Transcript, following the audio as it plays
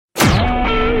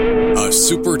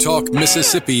SuperTalk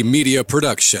Mississippi media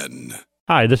production.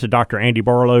 Hi, this is Dr. Andy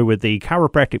Barlow with the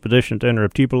Chiropractic Physician Center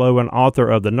of Tupelo and author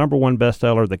of the #1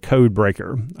 bestseller, The Code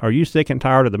Breaker. Are you sick and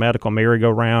tired of the medical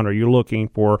merry-go-round? Are you looking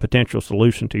for a potential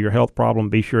solution to your health problem?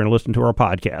 Be sure and listen to our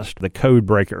podcast, The Code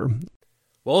Breaker.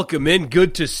 Welcome in.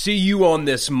 Good to see you on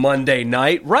this Monday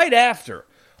night, right after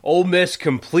Ole Miss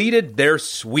completed their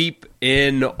sweep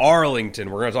in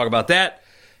Arlington. We're going to talk about that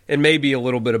and maybe a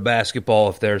little bit of basketball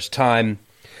if there's time.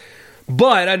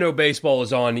 But I know baseball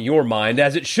is on your mind,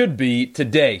 as it should be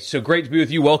today. So great to be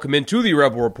with you. Welcome into the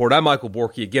Rebel Report. I'm Michael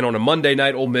Borky. Again, on a Monday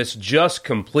night, Ole Miss just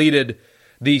completed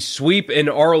the sweep in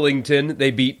Arlington.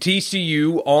 They beat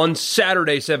TCU on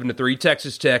Saturday 7-3,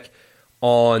 Texas Tech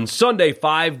on Sunday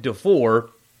 5-4,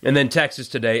 and then Texas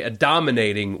today, a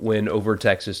dominating win over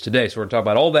Texas today. So we're going to talk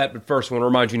about all that, but first I want to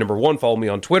remind you, number one, follow me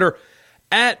on Twitter,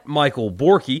 at Michael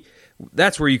Borky.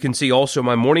 That's where you can see also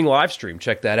my morning live stream.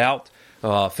 Check that out.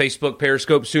 Facebook,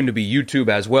 Periscope, soon to be YouTube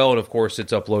as well. And, of course,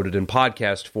 it's uploaded in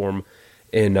podcast form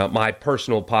in my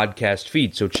personal podcast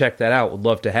feed. So check that out. Would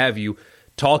love to have you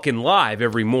talking live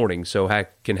every morning so I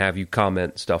can have you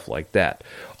comment, stuff like that.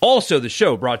 Also, the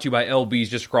show brought to you by LB's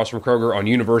just across from Kroger on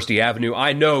University Avenue.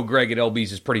 I know Greg at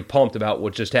LB's is pretty pumped about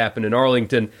what just happened in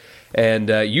Arlington, and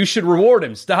you should reward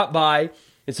him. Stop by.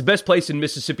 It's the best place in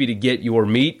Mississippi to get your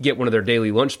meat. Get one of their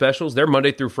daily lunch specials. They're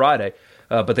Monday through Friday.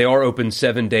 But they are open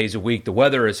 7 days a week. The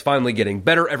weather is finally getting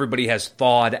better. Everybody has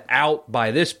thawed out by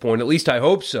this point. At least I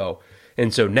hope so.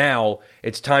 And so now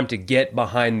it's time to get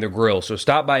behind the grill. So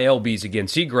stop by LB's again.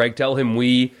 See Greg. Tell him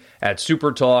we at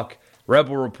SuperTalk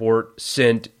Rebel Report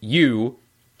sent you.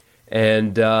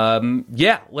 And,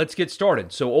 let's get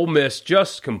started. So Ole Miss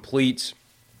just completes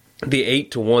the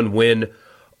 8-1 win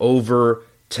over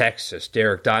Texas.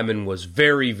 Derek Diamond was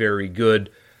very, very good.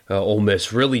 Ole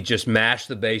Miss really just mashed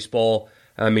the baseball.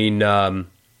 I mean,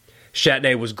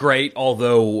 Chatney was great,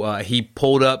 although he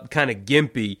pulled up kind of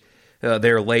gimpy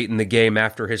there late in the game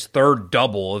after his third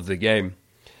double of the game.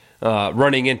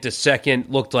 Running into second,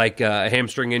 looked like a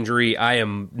hamstring injury. I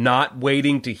am not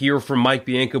waiting to hear from Mike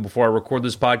Bianco before I record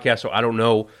this podcast, so I don't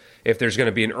know if there's going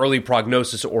to be an early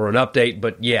prognosis or an update.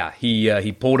 But yeah,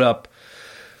 he pulled up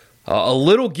a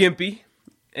little gimpy,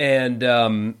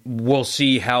 and we'll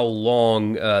see how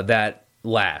long that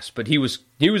lasts. But he was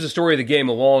the story of the game,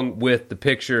 along with the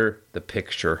pitcher,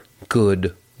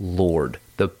 good Lord,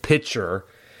 the pitcher,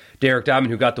 Derek Diamond,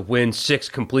 who got the win, 6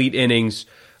 complete innings,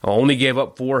 only gave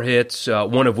up 4 hits,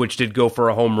 one of which did go for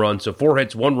a home run. So 4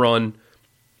 hits, 1 run,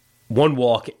 1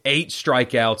 walk, 8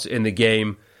 strikeouts in the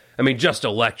game. I mean, just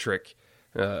electric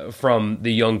from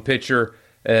the young pitcher.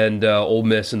 And Ole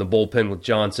Miss in the bullpen with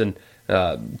Johnson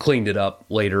cleaned it up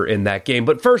later in that game.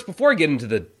 But first, before I get into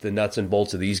the nuts and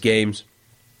bolts of these games,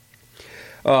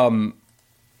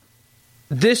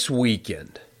 this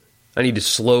weekend, I need to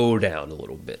slow down a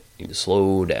little bit.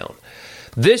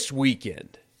 This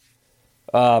weekend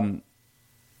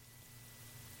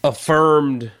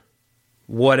affirmed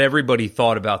what everybody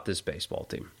thought about this baseball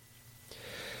team.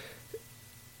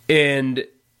 And,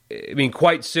 I mean,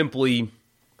 quite simply,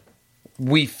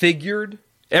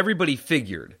 everybody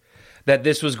figured that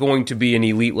this was going to be an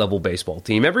elite-level baseball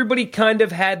team. Everybody kind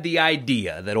of had the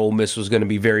idea that Ole Miss was going to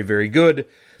be very, very good.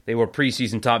 They were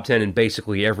preseason top 10 in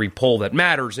basically every poll that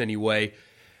matters anyway.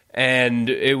 And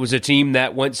it was a team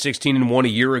that went 16-1 a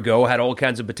year ago, had all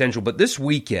kinds of potential. But this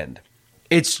weekend,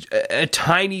 it's a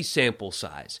tiny sample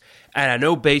size. And I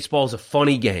know baseball is a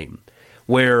funny game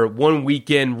where one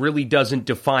weekend really doesn't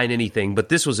define anything. But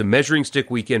this was a measuring stick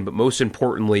weekend, but most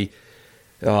importantly,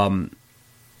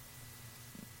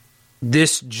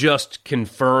 this just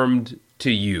confirmed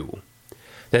to you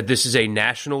that this is a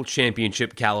national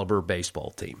championship caliber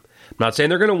baseball team. I'm not saying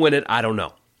they're going to win it. I don't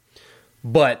know.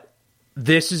 But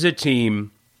this is a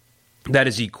team that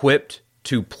is equipped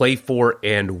to play for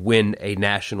and win a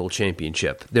national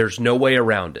championship. There's no way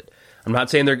around it. I'm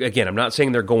not saying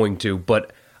they're going to,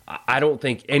 but I don't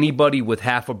think anybody with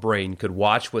half a brain could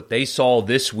watch what they saw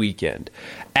this weekend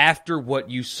after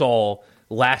what you saw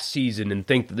last season and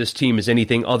think that this team is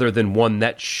anything other than one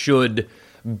that should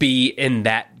be in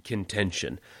that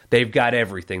contention. They've got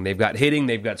everything. They've got hitting,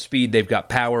 they've got speed, they've got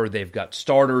power, they've got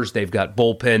starters, they've got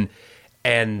bullpen,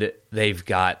 and they've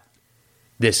got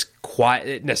this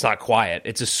quiet, it's not quiet,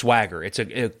 it's a swagger. It's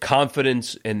a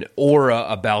confidence and aura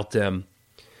about them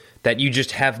that you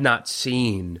just have not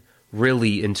seen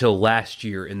really until last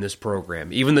year in this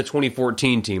program. Even the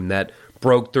 2014 team that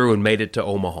broke through and made it to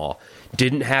Omaha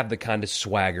didn't have the kind of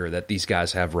swagger that these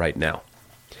guys have right now.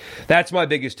 That's my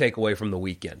biggest takeaway from the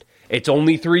weekend. It's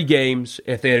only 3 games.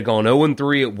 If they had gone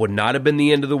 0-3, it would not have been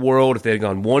the end of the world. If they had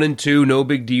gone 1-2, no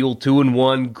big deal.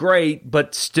 2-1, great.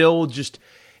 But still, just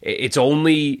it's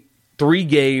only 3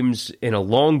 games in a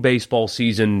long baseball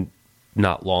season.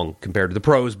 Not long compared to the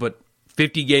pros, but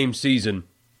 50-game season.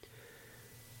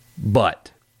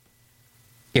 But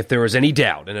if there was any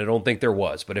doubt, and I don't think there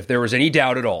was, but if there was any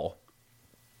doubt at all,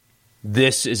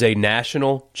 this is a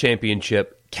national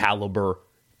championship caliber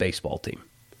baseball team.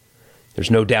 There's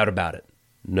no doubt about it.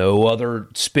 No other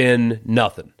spin,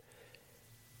 nothing.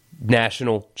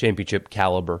 National championship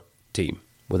caliber team,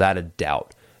 without a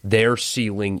doubt. Their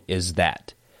ceiling is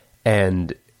that.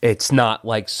 And it's not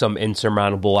like some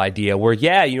insurmountable idea where,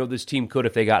 this team could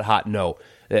if they got hot. No,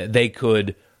 they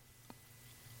could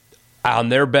on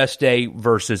their best day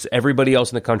versus everybody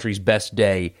else in the country's best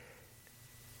day.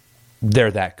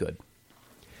 They're that good.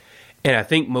 And I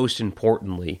think most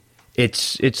importantly,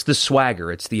 it's the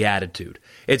swagger, it's the attitude.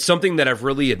 It's something that I've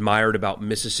really admired about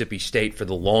Mississippi State for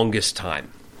the longest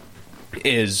time.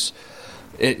 It's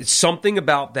something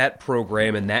about that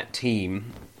program and that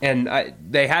team. And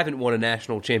they haven't won a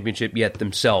national championship yet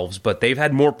themselves, but they've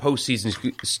had more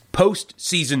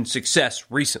postseason success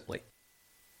recently.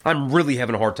 I'm really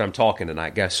having a hard time talking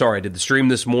tonight, guys. Sorry, I did the stream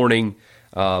this morning,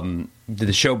 did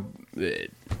the show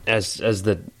as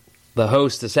the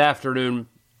host this afternoon,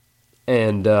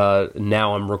 and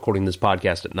now I'm recording this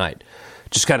podcast at night.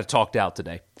 Just kind of talked out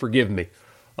today. Forgive me.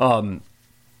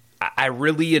 I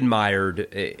really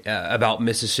admired about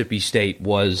Mississippi State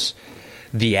was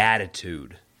the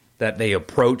attitude that they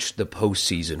approached the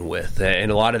postseason with.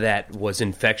 And a lot of that was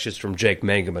infectious from Jake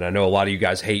Mangum, and I know a lot of you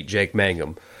guys hate Jake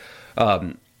Mangum.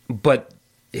 But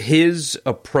his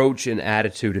approach and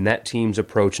attitude, and that team's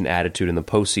approach and attitude in the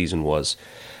postseason was,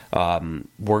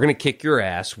 we're going to kick your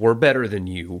ass, we're better than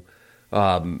you,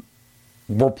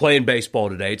 we're playing baseball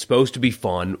today, it's supposed to be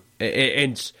fun,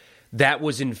 and that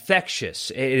was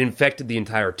infectious. It infected the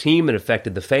entire team, it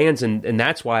affected the fans, and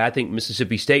that's why I think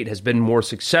Mississippi State has been more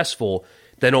successful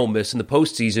than Ole Miss in the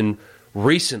postseason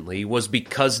recently, was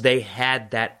because they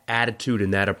had that attitude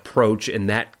and that approach and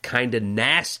that kind of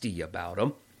nasty about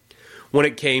them when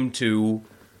it came to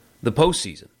the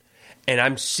postseason. And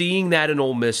I'm seeing that in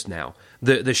Ole Miss now.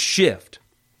 The shift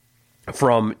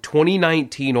from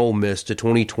 2019 Ole Miss to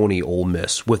 2020 Ole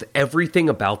Miss with everything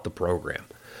about the program.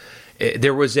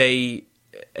 There was a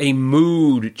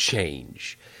mood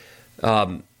change.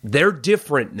 They're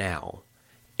different now.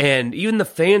 And even the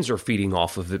fans are feeding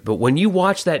off of it. But when you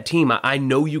watch that team, I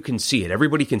know you can see it.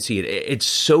 Everybody can see it. It's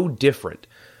so different.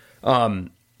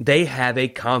 They have a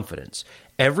confidence.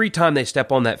 Every time they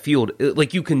step on that field,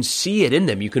 like you can see it in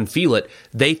them. You can feel it.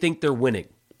 They think they're winning.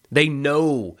 They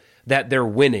know that they're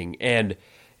winning. And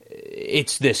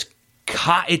it's this,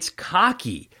 it's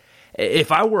cocky.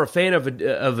 If I were a fan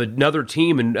of another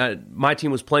team and my team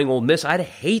was playing Ole Miss, I'd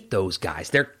hate those guys.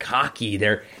 They're cocky.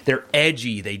 They're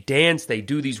edgy. They dance. They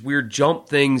do these weird jump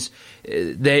things.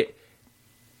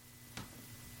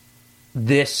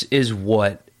 This is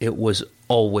what it was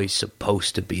always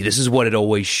supposed to be. This is what it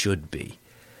always should be.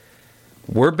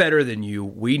 We're better than you.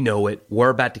 We know it. We're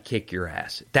about to kick your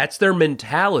ass. That's their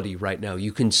mentality right now.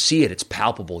 You can see it. It's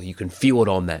palpable. You can feel it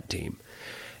on that team.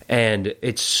 And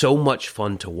it's so much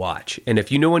fun to watch. And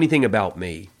if you know anything about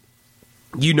me,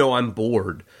 you know I'm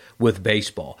bored with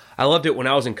baseball. I loved it when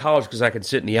I was in college because I could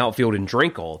sit in the outfield and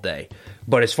drink all day.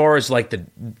 But as far as like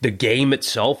the game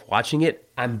itself, watching it,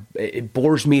 it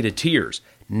bores me to tears.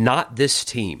 Not this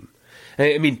team.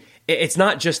 I mean, it's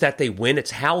not just that they win,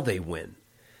 it's how they win.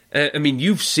 I mean,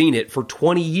 you've seen it for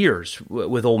 20 years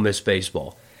with Ole Miss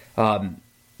baseball.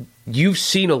 You've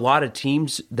seen a lot of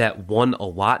teams that won a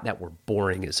lot that were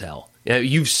boring as hell.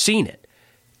 You've seen it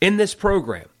in this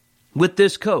program with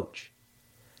this coach.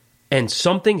 And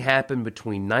something happened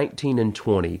between 19 and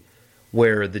 20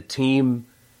 where the team,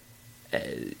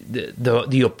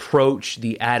 the approach,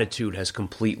 the attitude has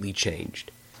completely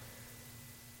changed.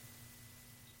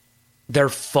 They're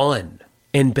fun.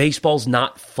 And baseball's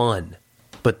not fun,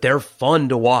 but they're fun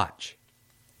to watch.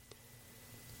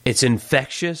 It's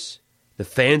infectious. The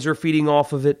fans are feeding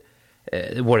off of it.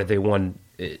 What have they won?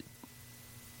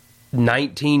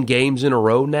 19 games in a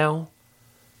row now?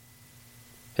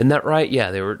 Isn't that right?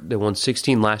 Yeah, they won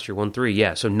 16 last year, won 3.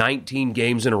 Yeah, so 19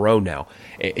 games in a row now.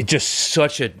 It's just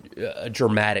such a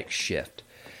dramatic shift.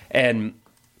 And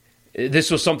this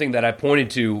was something that I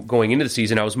pointed to going into the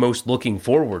season I was most looking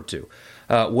forward to,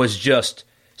 was just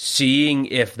seeing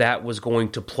if that was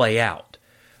going to play out.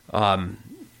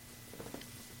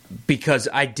 Because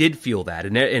I did feel that,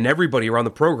 and everybody around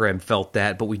the program felt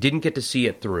that, but we didn't get to see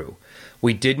it through.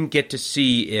 We didn't get to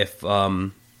see if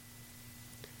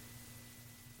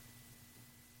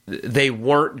they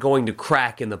weren't going to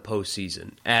crack in the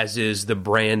postseason, as is the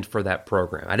brand for that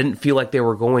program. I didn't feel like they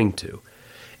were going to.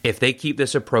 If they keep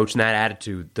this approach and that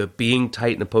attitude, the being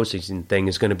tight in the postseason thing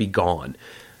is going to be gone.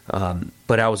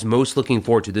 But I was most looking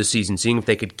forward to this season, seeing if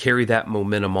they could carry that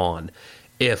momentum on.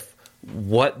 If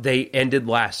what they ended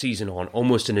last season on,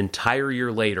 almost an entire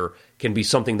year later, can be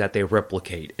something that they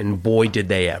replicate. And boy, did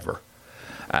they ever.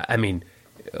 I mean,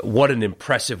 what an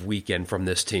impressive weekend from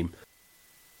this team.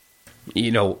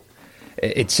 You know,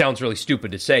 it sounds really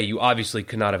stupid to say. You obviously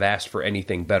could not have asked for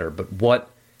anything better. But what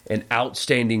an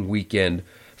outstanding weekend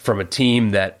from a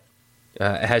team that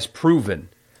has proven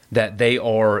that they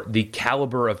are the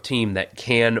caliber of team that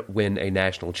can win a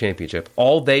national championship.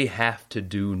 All they have to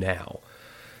do now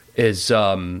is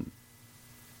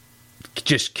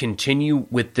just continue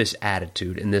with this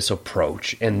attitude and this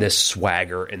approach and this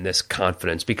swagger and this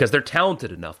confidence, because they're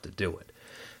talented enough to do it.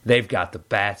 They've got the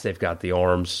bats, they've got the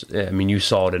arms. I mean, you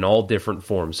saw it in all different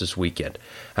forms this weekend.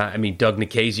 I mean, Doug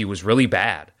Nikhazy was really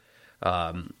bad.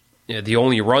 The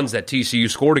only runs that TCU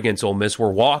scored against Ole Miss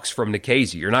were walks from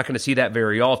Nikhazy. You're not going to see that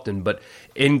very often, but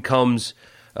in comes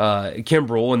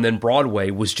Kimbrel, and then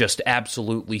Broadway was just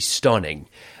absolutely stunning.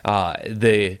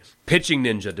 The pitching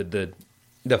ninja did the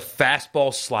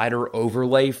fastball slider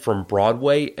overlay from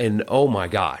Broadway, and oh my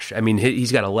gosh, I mean,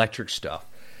 he's got electric stuff.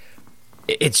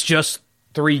 It's just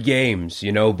 3 games,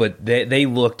 you know, but they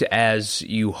looked as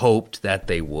you hoped that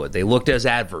they would. They looked as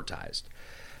advertised,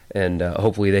 and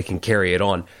hopefully they can carry it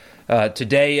on.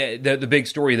 Today, the big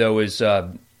story, though, is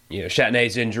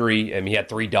Chatney's injury. I mean, he had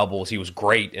 3 doubles. He was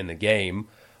great in the game.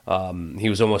 He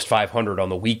was almost 500 on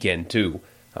the weekend, too,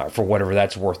 for whatever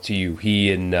that's worth to you.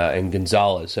 He and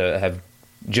Gonzalez have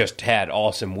just had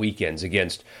awesome weekends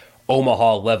against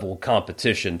Omaha-level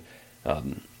competition.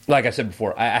 Like I said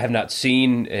before, I have not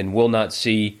seen and will not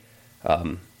see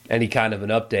any kind of an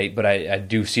update, but I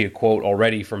do see a quote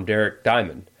already from Derek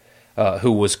Diamond,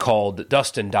 who was called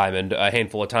Dustin Diamond a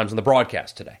handful of times on the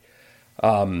broadcast today.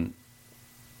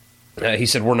 He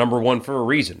said, we're number one for a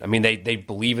reason. I mean, they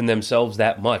believe in themselves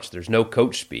that much. There's no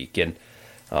coach speak. And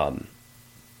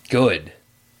good.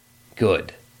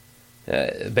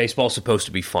 Baseball's supposed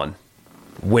to be fun.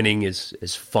 Winning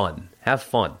is fun. Have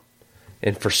fun.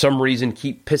 And for some reason,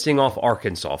 keep pissing off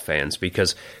Arkansas fans,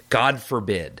 because God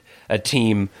forbid a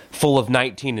team full of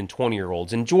 19 and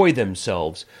 20-year-olds enjoy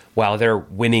themselves while they're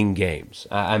winning games.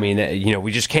 I mean,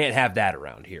 we just can't have that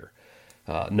around here.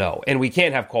 No, and we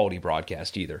can't have quality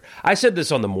broadcast either. I said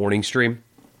this on the morning stream.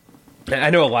 I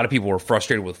know a lot of people were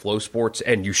frustrated with Flow Sports,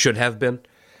 and you should have been.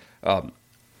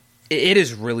 It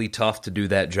is really tough to do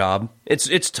that job.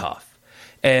 It's tough.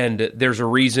 And there's a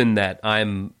reason that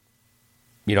I'm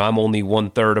only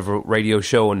 1/3 of a radio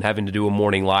show and having to do a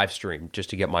morning live stream just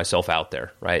to get myself out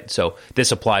there, right? So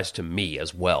this applies to me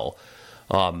as well.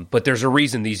 But there's a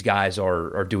reason these guys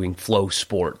are doing Flow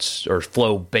Sports or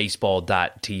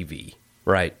FlowBaseball.tv,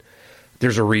 right?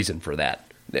 There's a reason for that.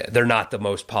 They're not the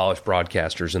most polished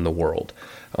broadcasters in the world.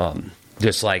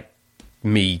 Just like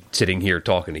me sitting here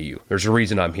talking to you. There's a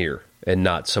reason I'm here and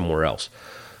not somewhere else.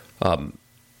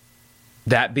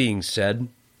 That being said,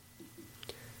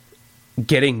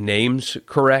 getting names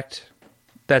correct,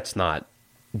 that's not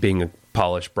being a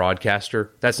polished broadcaster.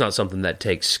 That's not something that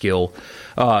takes skill.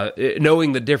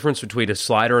 Knowing the difference between a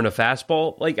slider and a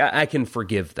fastball, like I can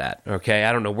forgive that, okay?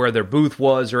 I don't know where their booth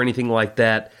was or anything like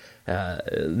that.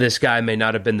 This guy may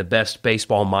not have been the best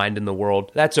baseball mind in the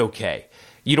world. That's okay.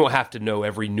 You don't have to know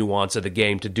every nuance of the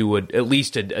game to do at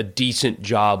least a decent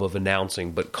job of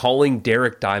announcing, but calling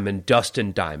Derek Diamond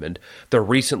Dustin Diamond, the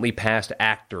recently passed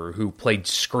actor who played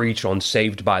Screech on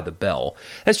Saved by the Bell,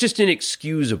 that's just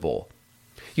inexcusable.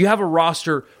 You have a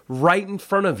roster right in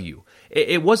front of you.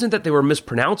 It wasn't that they were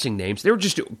mispronouncing names. They were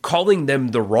just calling them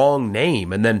the wrong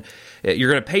name. And then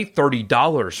you're going to pay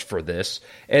 $30 for this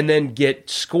and then get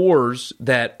scores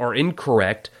that are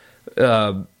incorrect,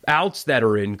 outs that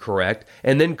are incorrect,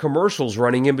 and then commercials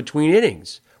running in between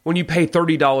innings when you pay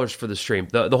 $30 for the stream.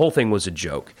 The whole thing was a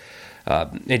joke.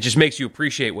 It just makes you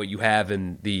appreciate what you have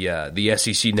in the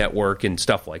SEC network and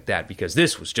stuff like that, because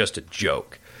this was just a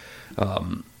joke.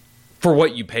 For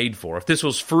what you paid for. If this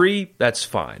was free, that's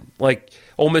fine. Like,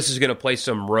 Ole Miss is going to play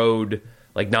some road,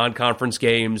 like non-conference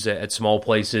games at small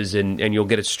places, and you'll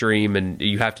get a stream, and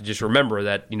you have to just remember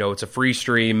that, it's a free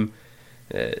stream,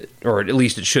 or at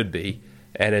least it should be,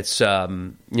 and it's,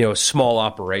 a small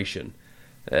operation.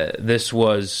 This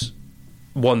was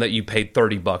one that you paid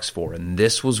 $30 for, and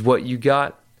this was what you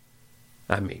got?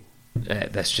 I mean,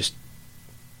 that's just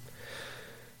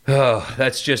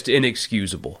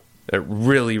inexcusable. It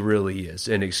really, really is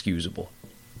inexcusable,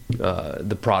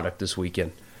 the product this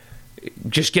weekend.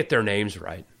 just get their names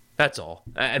right. That's all.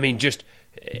 I mean, just,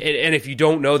 and if you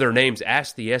don't know their names,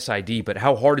 ask the SID, but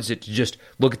how hard is it to just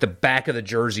look at the back of the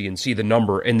jersey and see the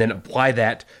number and then apply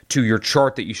that to your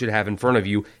chart that you should have in front of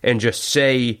you and just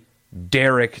say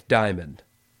Derek Diamond?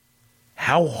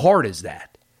 How hard is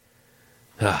that?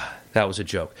 That was a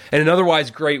joke. And an otherwise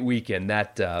great weekend.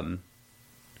 That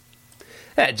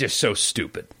just so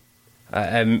stupid.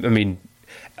 I mean,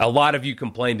 a lot of you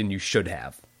complained, and you should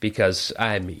have, because,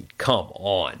 I mean, come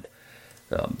on.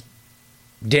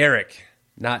 Derek,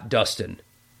 not Dustin,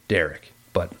 Derek.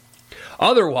 But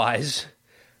otherwise,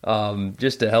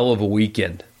 just a hell of a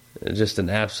weekend. Just an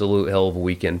absolute hell of a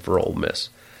weekend for Ole Miss.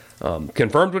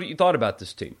 Confirmed what you thought about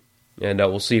this team, and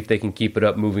we'll see if they can keep it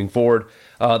up moving forward.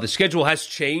 The schedule has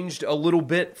changed a little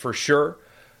bit, for sure.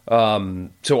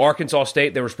 So Arkansas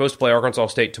State, they were supposed to play Arkansas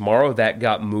State tomorrow. That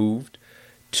got moved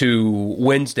to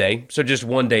Wednesday, so just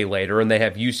one day later, and they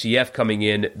have UCF coming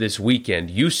in this weekend.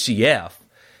 UCF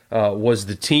was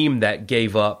the team that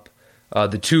gave up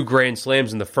the 2 grand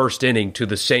slams in the first inning to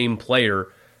the same player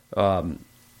on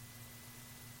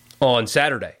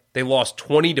Saturday. They lost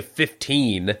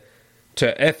 20-15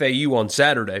 to FAU on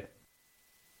Saturday.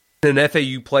 An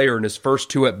FAU player in his first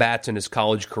 2 at-bats in his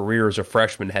college career as a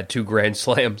freshman had 2 grand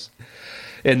slams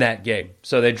in that game.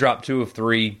 So they dropped 2 of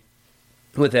 3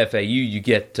 with FAU. You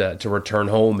get to return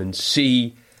home and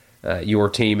see your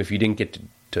team if you didn't get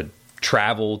to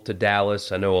travel to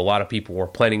Dallas. I know a lot of people were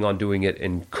planning on doing it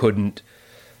and couldn't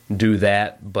do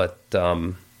that, but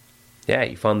yeah,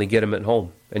 you finally get them at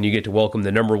home, and you get to welcome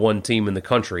the number 1 team in the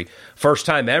country. First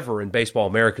time ever in Baseball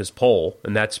America's poll,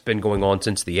 and that's been going on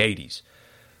since the 80s.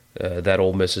 That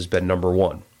Ole Miss has been number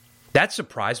 1. That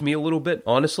surprised me a little bit,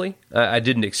 honestly. I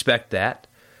didn't expect that.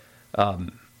 I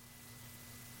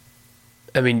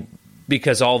mean,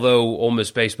 because although Ole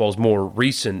Miss baseball is more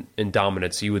recent in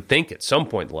dominance, you would think at some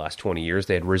point in the last 20 years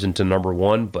they had risen to number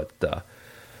 1, but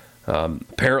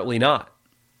apparently not.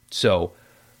 So,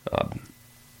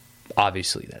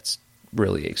 obviously that's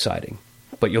really exciting.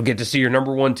 But you'll get to see your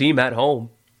number 1 team at home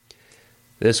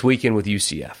this weekend with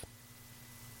UCF.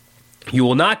 You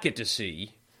will not get to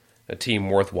see a team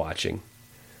worth watching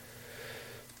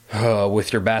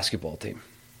with your basketball team.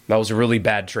 That was a really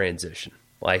bad transition.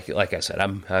 Like I said,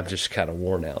 I'm just kind of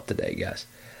worn out today, guys.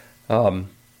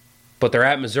 But they're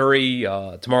at Missouri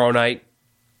tomorrow night.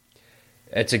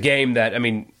 It's a game that, I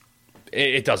mean,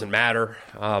 it doesn't matter.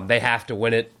 They have to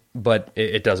win it, but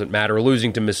it doesn't matter.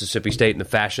 Losing to Mississippi State in the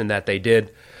fashion that they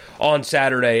did on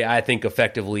Saturday, I think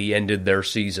effectively ended their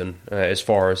season as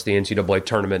far as the NCAA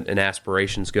tournament and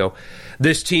aspirations go.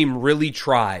 This team really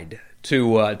tried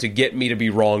to get me to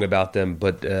be wrong about them,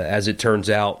 but as it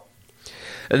turns out,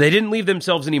 they didn't leave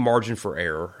themselves any margin for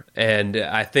error. And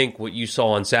I think what you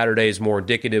saw on Saturday is more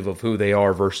indicative of who they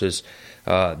are versus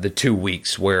the 2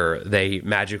 weeks where they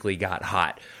magically got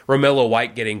hot. Romello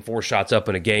White getting 4 shots up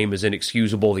in a game is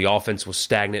inexcusable. The offense was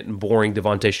stagnant and boring.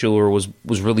 Devontae Shuler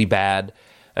was really bad.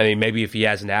 I mean, maybe if he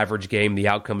has an average game, the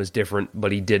outcome is different,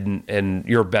 but he didn't. And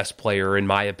your best player, in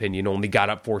my opinion, only got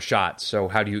up 4 shots. So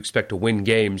how do you expect to win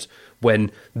games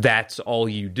when that's all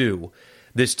you do?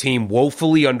 This team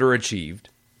woefully underachieved,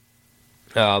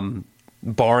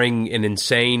 barring an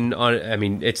insane, I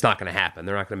mean, it's not going to happen.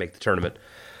 They're not going to make the tournament.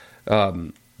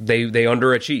 They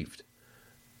underachieved.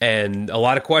 And a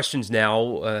lot of questions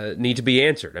now need to be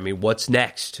answered. I mean, what's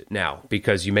next now?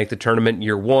 Because you make the tournament in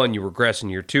year 1, you regress in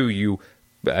year 2,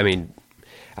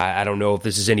 I don't know if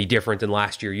this is any different than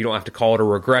last year. You don't have to call it a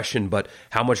regression, but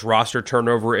how much roster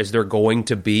turnover is there going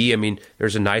to be? I mean,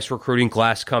 there's a nice recruiting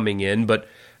class coming in, but,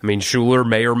 I mean, Shuler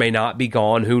may or may not be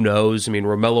gone. Who knows? I mean,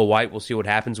 Romello White, we'll see what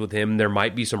happens with him. There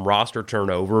might be some roster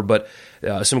turnover, but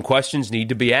some questions need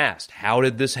to be asked. How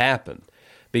did this happen?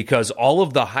 Because all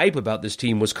of the hype about this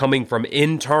team was coming from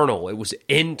internal. It was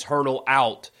internal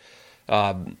out.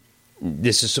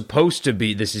 This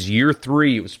is year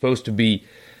 3. It was supposed to be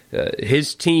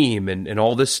his team and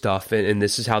all this stuff, and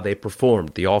this is how they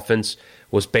performed. The offense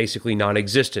was basically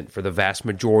non-existent for the vast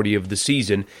majority of the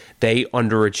season. They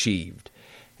underachieved.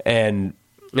 And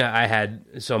I had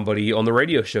somebody on the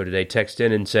radio show today text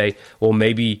in and say, well,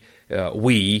 maybe he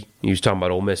was talking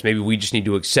about Ole Miss, maybe we just need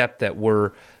to accept that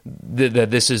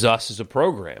that this is us as a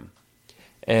program.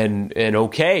 And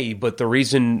okay, but the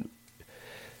reason,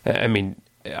 I mean,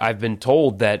 I've been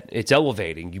told that it's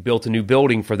elevating. You built a new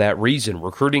building for that reason.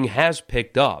 Recruiting has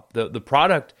picked up. The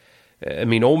product, I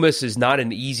mean, Ole Miss is not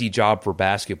an easy job for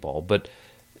basketball, but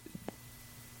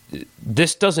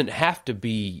this doesn't have to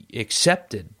be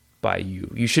accepted by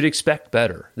you. You should expect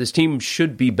better. This team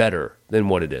should be better than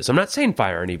what it is. I'm not saying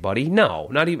fire anybody. No,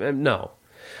 not even, no.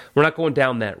 We're not going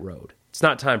down that road. It's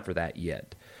not time for that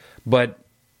yet. But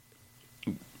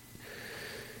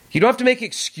you don't have to make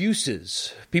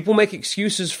excuses. People make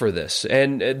excuses for this,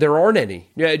 and there aren't any.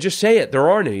 Yeah, just say it. There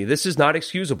aren't any. This is not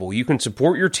excusable. You can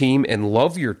support your team and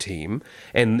love your team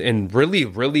and really,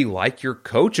 really like your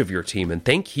coach of your team and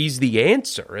think he's the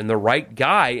answer and the right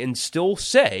guy and still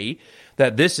say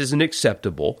that this isn't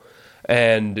acceptable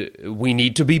and we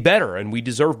need to be better and we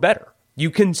deserve better. You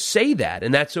can say that,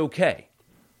 and that's okay.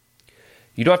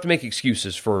 You don't have to make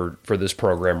excuses for this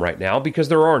program right now because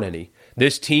there aren't any.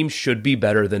 This team should be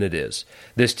better than it is.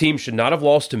 This team should not have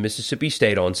lost to Mississippi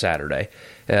State on Saturday.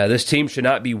 This team should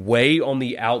not be way on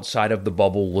the outside of the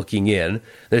bubble looking in.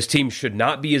 This team should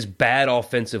not be as bad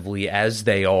offensively as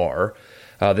they are.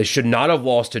 They should not have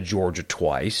lost to Georgia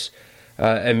twice.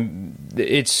 And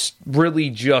it's really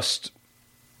just...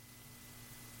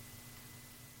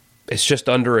 It's just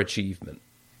underachievement.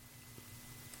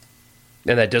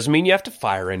 And that doesn't mean you have to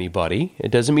fire anybody.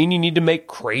 It doesn't mean you need to make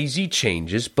crazy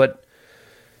changes, but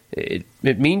it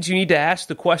means you need to ask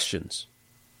the questions.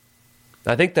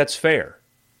 I think that's fair.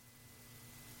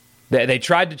 They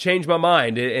tried to change my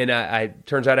mind, and I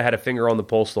turns out I had a finger on the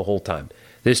pulse the whole time.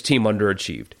 This team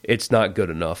underachieved. It's not good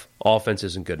enough. Offense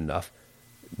isn't good enough.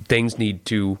 Things need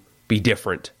to be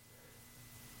different.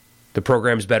 The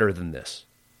program's better than this.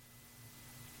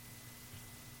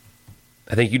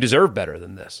 I think you deserve better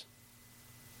than this.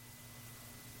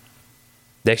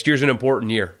 Next year's an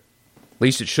important year. At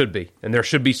least it should be. And there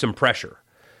should be some pressure.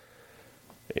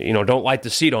 Don't light the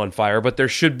seat on fire, but there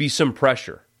should be some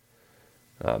pressure.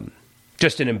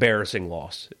 Just an embarrassing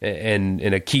loss and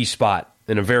in a key spot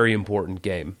in a very important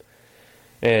game.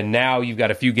 And now you've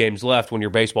got a few games left when your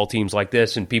baseball team's like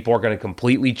this, and people are going to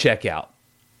completely check out.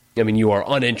 I mean, you are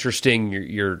uninteresting,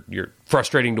 you're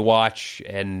frustrating to watch,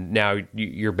 and now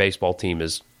your baseball team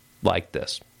is like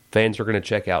this. Fans are going to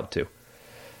check out too.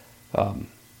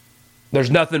 There's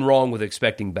nothing wrong with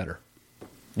expecting better.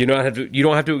 You don't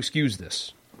have to excuse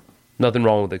this. Nothing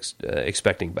wrong with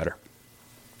expecting better.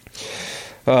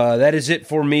 That is it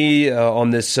for me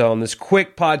on this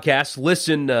quick podcast.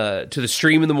 Listen to the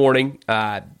stream in the morning.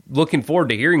 Looking forward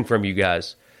to hearing from you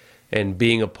guys and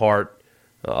being a part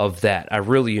of that. I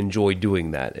really enjoy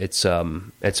doing that.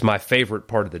 It's my favorite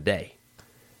part of the day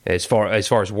as far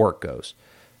as work goes.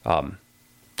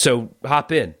 So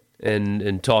hop in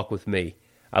and talk with me.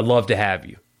 I'd love to have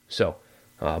you. So,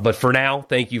 but for now,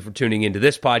 thank you for tuning into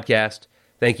this podcast.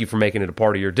 Thank you for making it a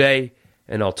part of your day.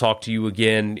 And I'll talk to you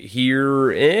again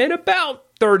here in about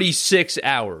 36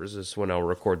 hours is when I'll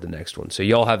record the next one. So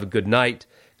y'all have a good night.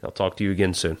 I'll talk to you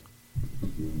again soon.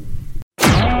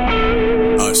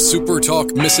 A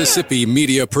SuperTalk Mississippi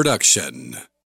media production.